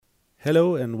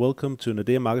Hello and welcome to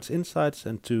Nordea Markets Insights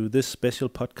and to this special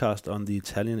podcast on the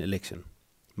Italian election.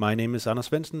 My name is Anders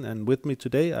Svensson and with me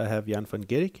today I have Jan van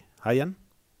Gerik. Hi Jan.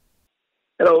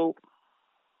 Hello.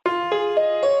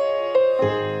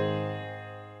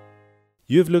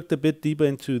 You've looked a bit deeper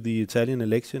into the Italian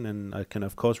election and I can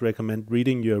of course recommend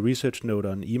reading your research note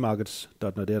on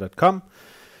emarkets.nordea.com.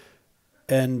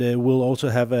 And we'll also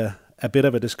have a bit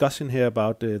of a discussion here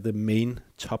about the main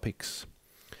topics.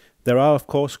 There are, of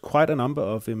course, quite a number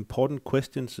of important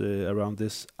questions around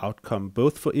this outcome,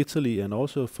 both for Italy and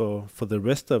also for the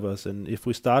rest of us. And if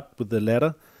we start with the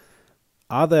latter,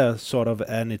 are there sort of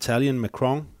an Italian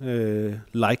Macron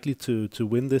likely to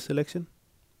win this election?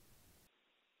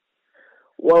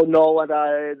 Well, no, and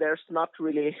there's not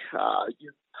really.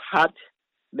 You had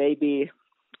maybe,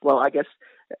 well, I guess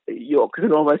you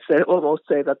can almost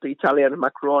say that the Italian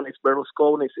Macron is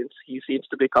Berlusconi, since he seems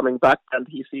to be coming back and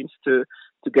he seems to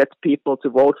get people to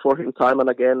vote for him time and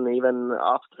again, even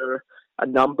after a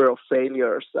number of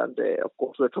failures. And of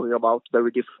course, we're talking about very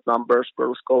different numbers.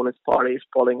 Berlusconi's party is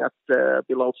polling at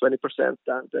below 20%,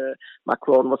 and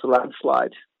Macron was a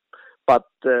landslide. But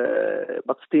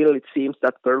still, it seems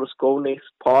that Berlusconi's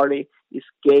party is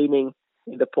gaining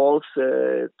in the polls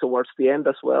towards the end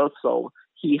as well. So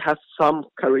he has some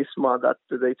charisma that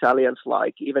the Italians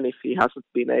like, even if he hasn't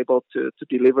been able to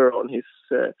deliver on his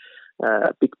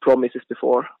big promises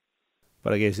before.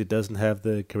 But I guess it doesn't have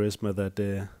the charisma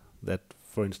that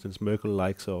for instance, Merkel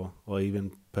likes, or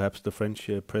even perhaps the French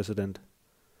president.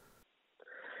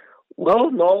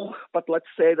 Well, no, but let's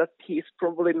say that he's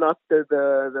probably not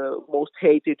the most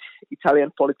hated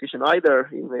Italian politician either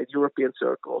in the European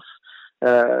circles.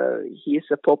 He's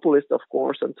a populist, of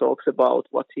course, and talks about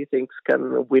what he thinks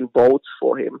can win votes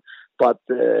for him. But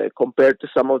compared to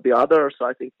some of the others,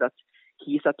 I think that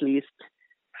he's at least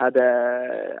had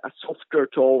a softer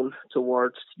tone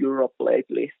towards Europe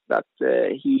lately. That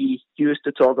he used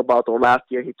to talk about, or last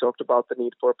year he talked about the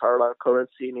need for a parallel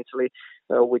currency in Italy,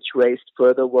 which raised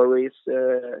further worries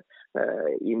in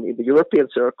the European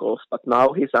circles. But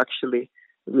now he's actually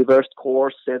reversed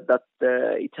course, said that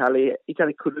Italy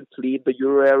couldn't leave the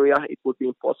euro area. It would be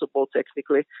impossible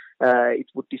technically. It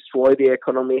would destroy the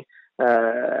economy.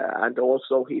 And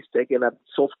also he's taken a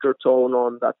softer tone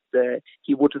on that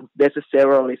he wouldn't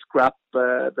necessarily scrap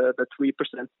the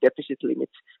 3% deficit limit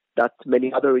that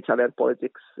many other Italian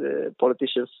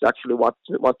politicians actually want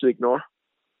to ignore.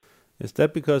 Is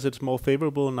that because it's more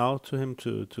favorable now to him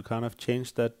to kind of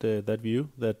change that view,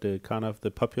 that kind of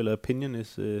the popular opinion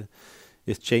is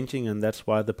changing, and that's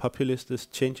why the populist is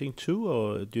changing too?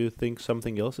 Or do you think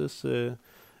something else is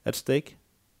at stake?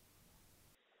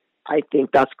 I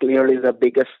think that's clearly the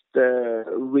biggest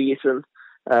reason.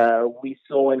 We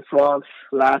saw in France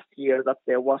last year that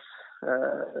there was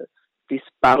this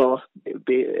battle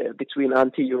between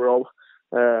anti-Euro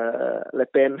Le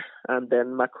Pen and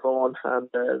then Macron, and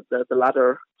the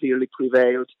latter clearly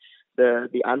prevailed.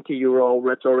 The anti-Euro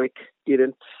rhetoric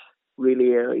didn't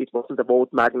really, it wasn't a vote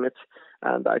magnet,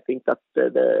 and I think that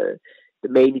the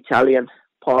main Italian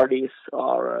parties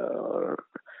are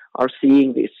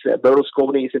seeing this.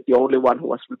 Berlusconi isn't the only one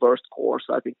who has reversed course.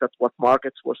 I think that what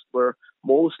markets were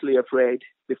mostly afraid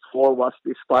before was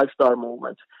this five-star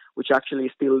movement, which actually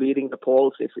is still leading the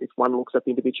polls if one looks at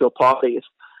individual parties.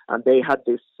 And they had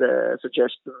this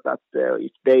suggestion that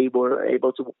if they were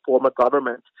able to form a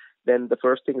government, then the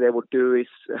first thing they would do is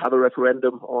have a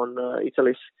referendum on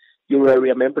Italy's euro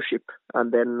area membership,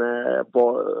 and then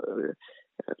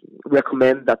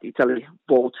recommend that Italy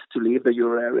vote to leave the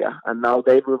euro area. And now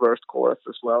they've reversed course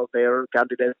as well. Their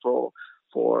candidate for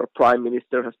prime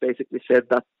minister has basically said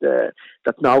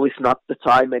that now is not the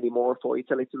time anymore for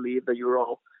Italy to leave the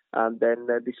euro. And then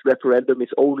this referendum is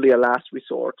only a last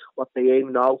resort. What they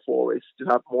aim now for is to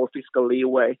have more fiscal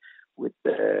leeway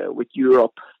with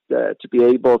Europe to be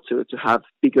able to have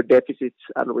bigger deficits,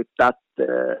 and with that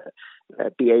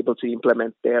be able to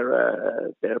implement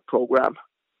their program.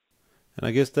 And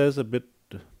I guess there's a bit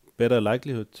better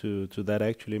likelihood to that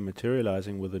actually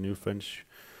materializing with the new French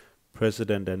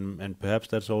president, and perhaps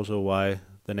that's also why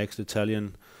the next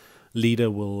Italian leader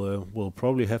will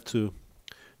probably have to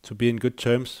be in good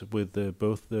terms with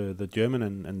both the German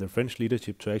and the French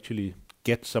leadership to actually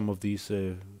get some of these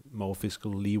more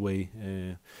fiscal leeway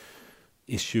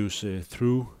issues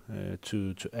through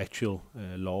to actual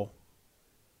law.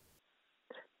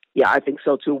 Yeah, I think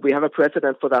so too. We have a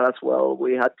precedent for that as well.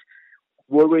 We had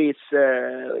worries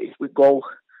if we go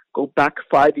back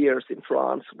 5 years in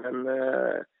France when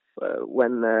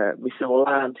Mr.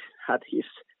 Hollande had his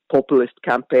populist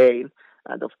campaign,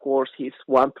 and of course his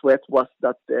one threat was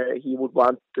that he would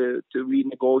want to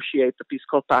renegotiate the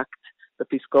fiscal pact the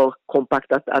fiscal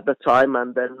compact at the time,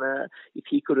 and then if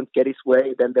he couldn't get his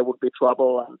way, then there would be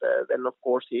trouble. And then, of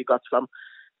course, he got some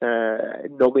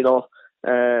nominal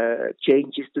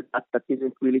changes to that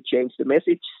didn't really change the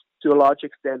message to a large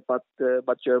extent, but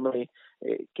Germany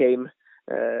came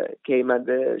and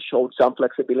showed some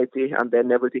flexibility, and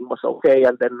then everything was okay,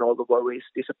 and then all the worries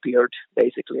disappeared.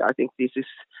 Basically, I think this is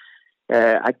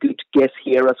a good guess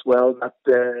here as well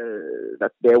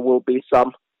that there will be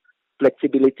some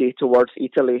flexibility towards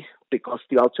Italy, because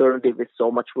the alternative is so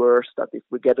much worse. That if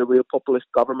we get a real populist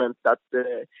government that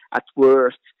at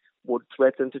worst would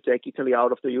threaten to take Italy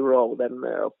out of the euro, then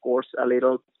of course a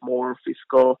little more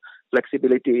fiscal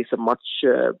flexibility is a much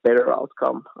better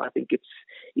outcome. I think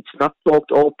it's not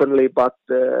talked openly, but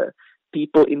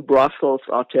people in Brussels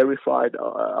are terrified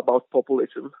about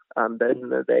populism, and then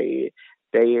they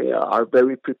are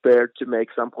very prepared to make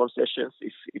some concessions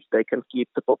if they can keep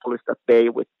the populists at bay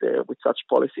with such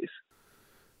policies.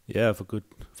 Yeah, for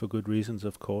good reasons,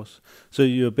 of course. So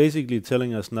you're basically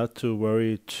telling us not to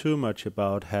worry too much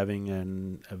about having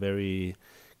a very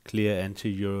clear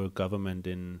anti-euro government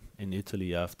in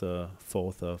Italy after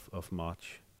 4th of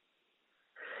March.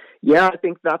 Yeah, I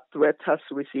think that threat has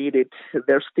receded.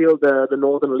 There's still the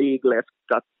Northern League left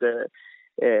that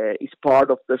is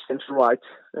part of the centre-right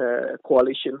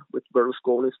coalition with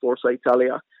Berlusconi's Forza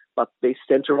Italia. But the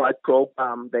centre-right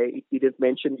program, they didn't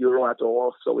mention euro at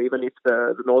all. So even if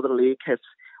the Northern League has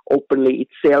openly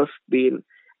itself been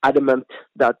adamant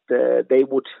that they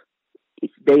would,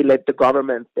 if they led the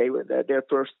government, their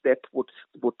first step would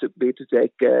be to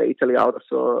take Italy out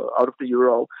of the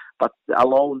euro. But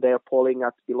alone, they're polling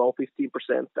at below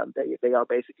 15%, and they are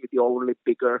basically the only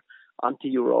bigger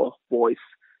anti-euro voice.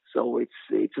 So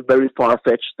it's very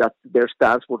far-fetched that their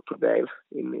stance would prevail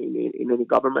in any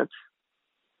government.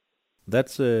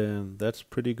 That's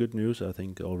pretty good news, I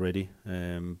think, already.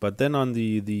 But then on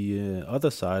the other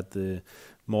side, the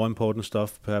more important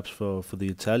stuff, perhaps for the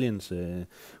Italians,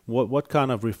 what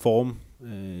kind of reform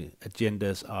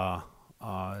agendas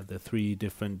are the three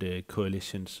different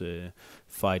coalitions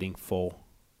fighting for?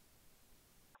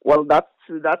 Well,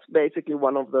 that's basically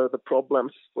one of the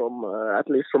problems from at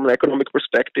least from an economic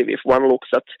perspective. If one looks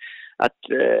at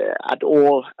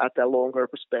a longer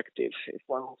perspective, if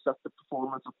one looks at the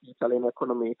performance of the Italian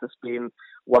economy, it has been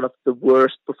one of the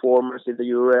worst performers in the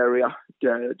euro area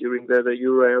during the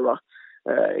euro era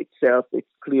itself. It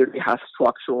clearly has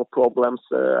structural problems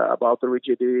about the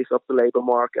rigidities of the labor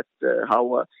market,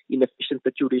 how inefficient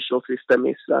the judicial system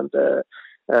is, and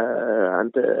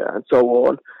so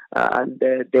on. And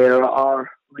there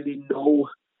are really no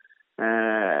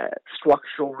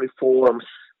structural reforms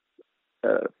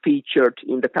featured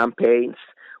in the campaigns.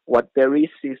 What there is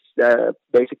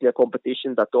basically a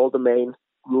competition that all the main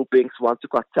groupings want to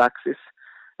cut taxes.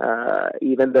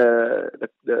 Even the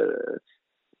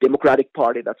Democratic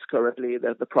Party, that's currently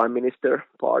the Prime Minister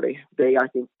party, I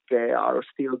think are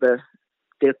still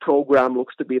their program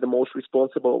looks to be the most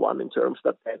responsible one in terms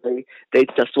that they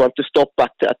just want to stop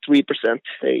at 3%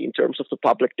 in terms of the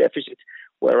public deficit,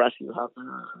 whereas you have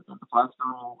the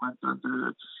Five-Star Movement,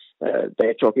 and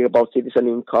they're talking about citizen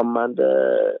income and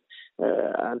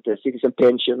citizen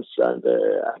pensions and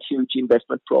huge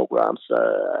investment programs,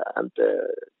 and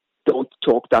don't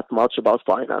talk that much about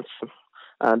finance.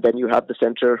 And then you have the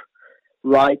center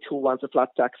right who wants a flat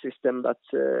tax system that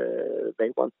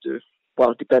they want to,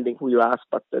 well, depending who you ask,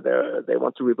 but they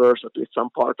want to reverse at least some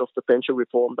part of the pension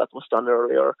reform that was done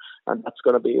earlier, and that's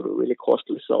going to be really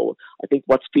costly. So I think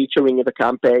what's featuring in the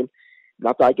campaign,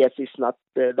 I guess is not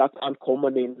that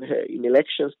uncommon in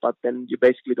elections, but then you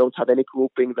basically don't have any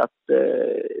grouping that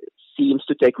seems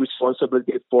to take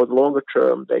responsibility for the longer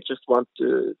term. They just want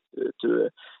to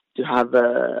have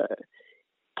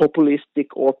populistic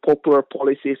or popular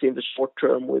policies in the short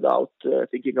term without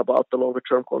thinking about the longer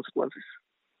term consequences.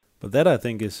 But that, I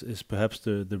think, is perhaps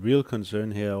the real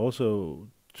concern here. Also,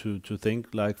 to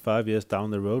think like 5 years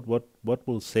down the road, what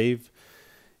will save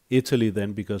Italy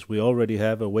then? Because we already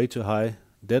have a way too high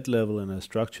debt level and a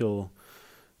structural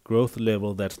growth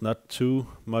level that's not too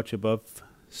much above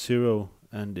zero.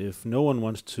 And if no one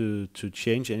wants to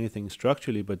change anything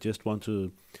structurally, but just want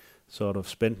to sort of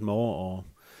spend more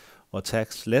or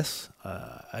tax less,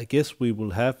 I guess we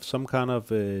will have some kind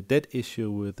of a debt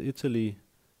issue with Italy,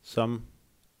 some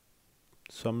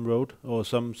road or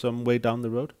some way down the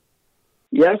road.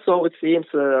 Yeah, so it seems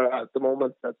at the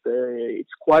moment that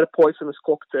it's quite a poisonous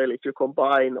cocktail if you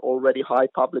combine already high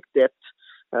public debt,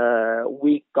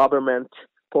 weak government,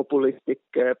 populistic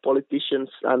politicians,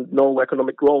 and no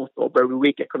economic growth or very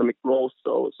weak economic growth.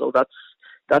 So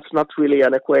that's that's not really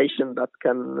an equation that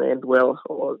can end well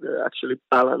or actually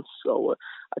balance. So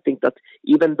I think that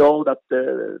even though that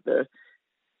the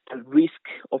risk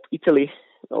of Italy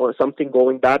or something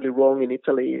going badly wrong in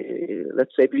Italy,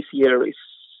 let's say this year, is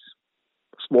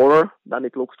smaller than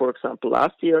it looked, for example,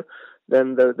 last year,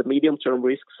 then the medium-term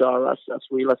risks are as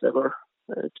real as ever.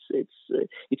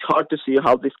 It's hard to see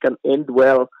how this can end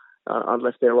well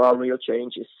unless there are real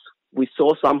changes. We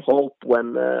saw some hope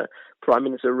when Prime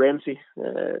Minister Renzi,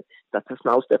 that has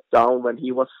now stepped down, when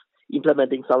he was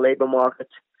implementing some labour market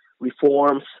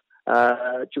reforms,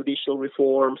 judicial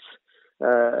reforms,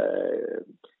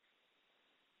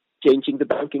 changing the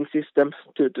banking system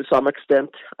to some extent.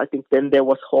 I think then there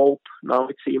was hope. Now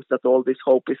it seems that all this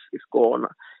hope is gone.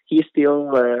 He's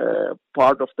still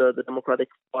part of the Democratic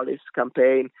Party's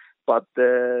campaign, but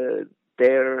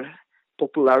their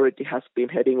popularity has been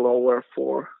heading lower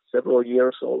for several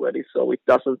years already, so it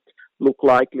doesn't look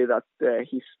likely that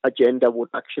his agenda would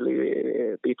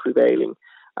actually be prevailing.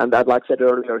 And that, like I said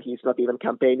earlier, he's not even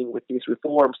campaigning with these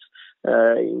reforms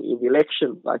in the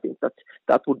election. I think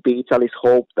that would be Italy's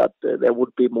hope, that there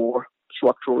would be more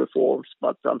structural reforms.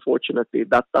 But unfortunately,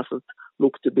 that doesn't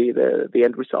look to be the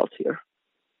end result here.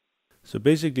 So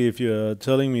basically, if you're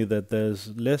telling me that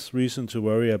there's less reason to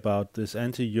worry about this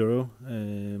anti-euro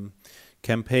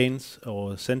campaigns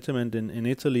or sentiment in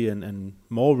Italy, and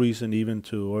more reason even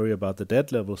to worry about the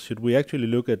debt levels, should we actually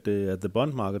look at the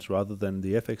bond markets rather than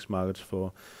the FX markets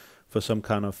for some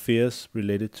kind of fears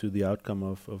related to the outcome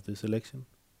of this election?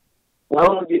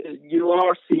 Well, you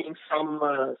are seeing some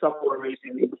worries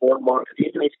in the bond market,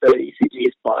 even if the ECB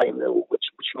is buying,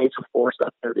 which means, of course,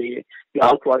 that the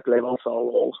outright levels are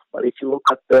low. But if you look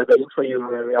at the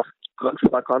intra-euro area,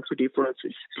 country-by-country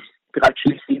differences, you can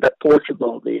actually see that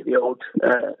Portugal, the old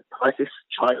crisis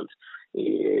child,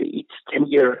 its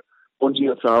 10-year bond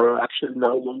yields are actually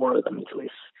now lower than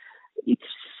Italy's.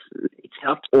 It's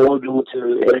not all due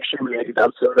to election-related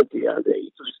uncertainty and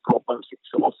Italy's problems.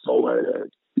 It's also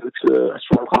due to a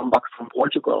strong comeback from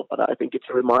Portugal. But I think it's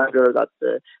a reminder that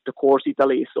the course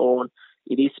Italy is on,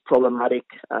 it is problematic,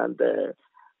 and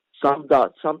some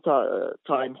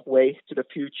time way to the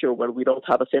future when we don't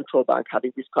have a central bank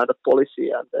having this kind of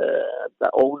policy and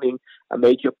owning a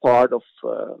major part of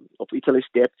Italy's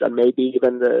debt, and maybe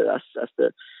even as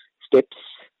the steps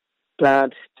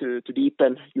planned to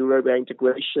deepen euro area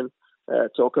integration,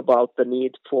 talk about the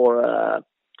need for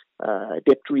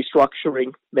debt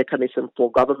restructuring mechanism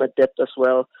for government debt as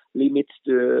well, limits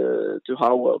to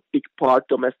how a big part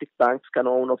domestic banks can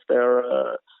own of their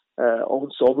own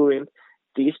sovereign.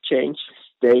 These changes,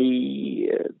 they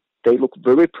look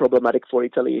very problematic for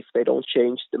Italy if they don't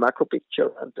change the macro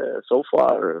picture. And so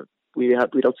far, we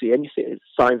don't see any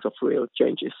signs of real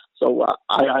changes. So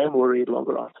I am worried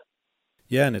longer on.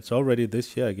 Yeah, and it's already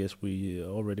this year, I guess we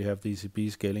already have the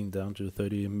ECB scaling down to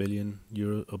 30 billion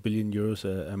euros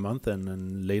a month,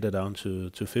 and later down to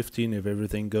 15 if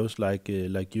everything goes like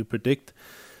you predict.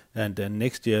 And then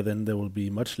next year, then there will be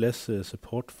much less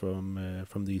support from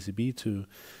the ECB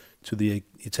to the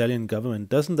Italian government.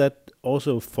 Doesn't that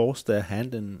also force their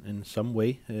hand in some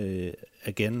way?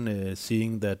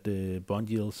 Seeing that bond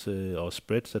yields or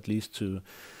spreads, at least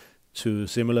to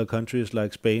similar countries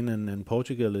like Spain and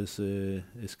Portugal,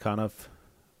 is kind of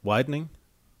widening?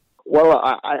 Well,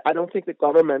 I don't think the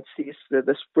government sees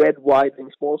the spread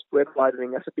widening, small spread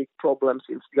widening, as a big problem,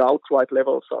 since the outright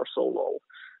levels are so low.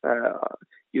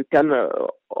 You can,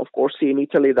 of course, see in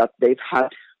Italy that they've had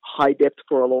high debt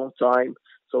for a long time.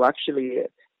 So actually,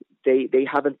 they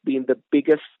haven't been the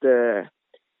biggest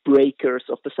breakers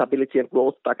of the stability and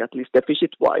growth pact, at least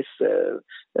deficit-wise,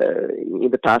 in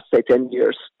the past, say, 10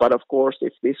 years. But of course,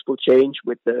 if this will change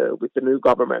with the new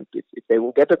government, if they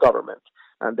will get a government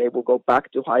and they will go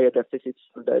back to higher deficits,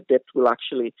 and the debt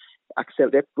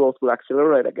growth will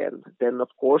accelerate again, then of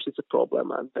course it's a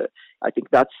problem. And I think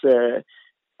that's a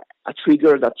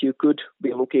trigger that you could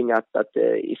be looking at, that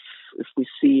if we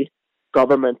see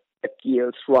government debt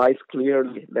yields rise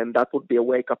clearly, then that would be a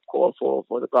wake-up call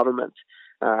for the government.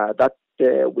 That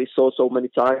we saw so many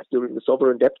times during the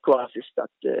sovereign debt crisis that,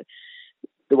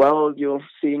 you're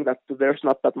seeing that there's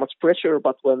not that much pressure,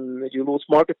 but when you lose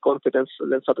market confidence,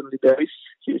 then suddenly there is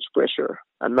huge pressure.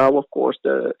 And now, of course,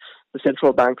 the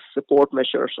central bank's support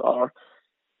measures are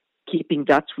keeping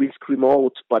that risk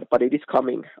remote, but it is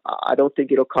coming. I don't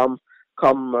think it'll come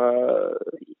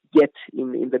yet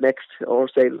in the next, or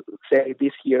say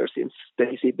this year, since the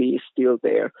ECB is still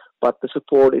there, but the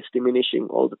support is diminishing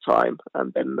all the time.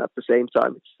 And then at the same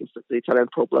time, it seems that the Italian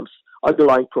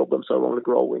underlying problems are only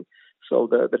growing. So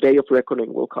the day of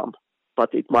reckoning will come,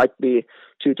 but it might be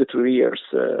 2 to 3 years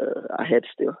ahead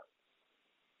still.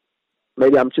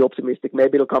 maybe I'm too optimistic.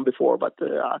 Maybe it'll come before, but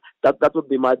that would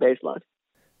be my baseline.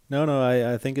 No,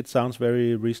 I think it sounds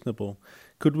very reasonable.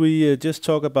 Could we just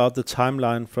talk about the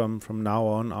timeline from now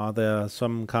on? Are there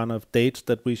some kind of dates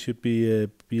that we should be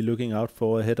looking out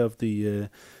for ahead of the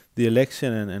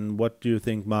election, and what do you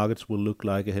think markets will look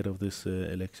like ahead of this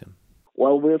election?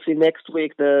 Well, we'll see next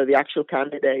week the actual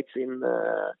candidates in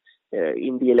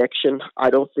the election.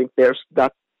 I don't think there's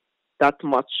that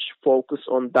much focus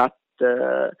on that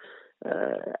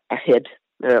ahead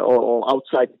or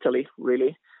outside Italy,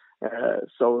 really.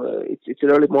 So it's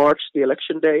in early March, the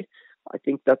election day. I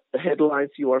think that the headlines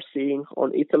you are seeing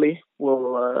on Italy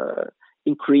will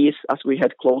increase as we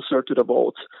head closer to the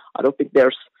vote. I don't think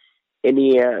there's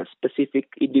any specific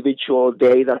individual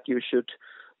day that you should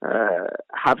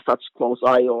have such close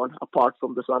eye on, apart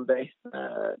from the Sunday's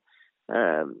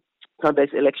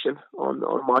election on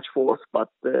March 4th. But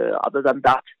other than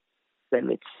that,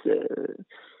 then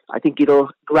I think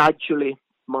gradually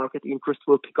market interest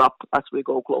will pick up as we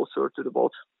go closer to the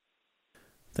vote.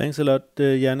 Thanks a lot,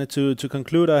 Janne. To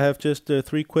conclude, I have just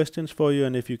 3 questions for you,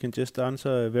 and if you can just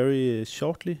answer very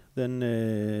shortly,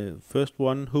 then first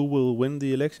one, who will win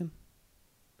the election?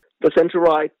 The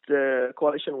centre-right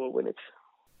coalition will win it.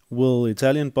 Will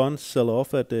Italian bonds sell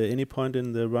off at any point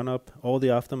in the run-up or the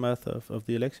aftermath of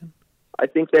the election? I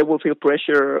think they will feel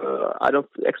pressure. I don't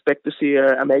expect to see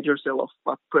a major sell-off,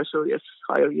 but pressure, yes,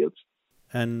 higher yields.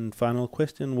 And final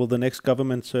question, will the next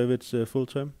government serve its full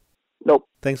term? No.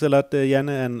 Thanks a lot, Janne.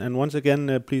 And once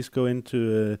again, please go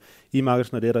into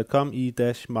emarkets.nordea.com,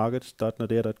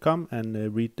 e-markets.nordea.com,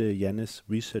 and read Janne's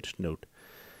research note.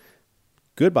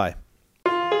 Goodbye.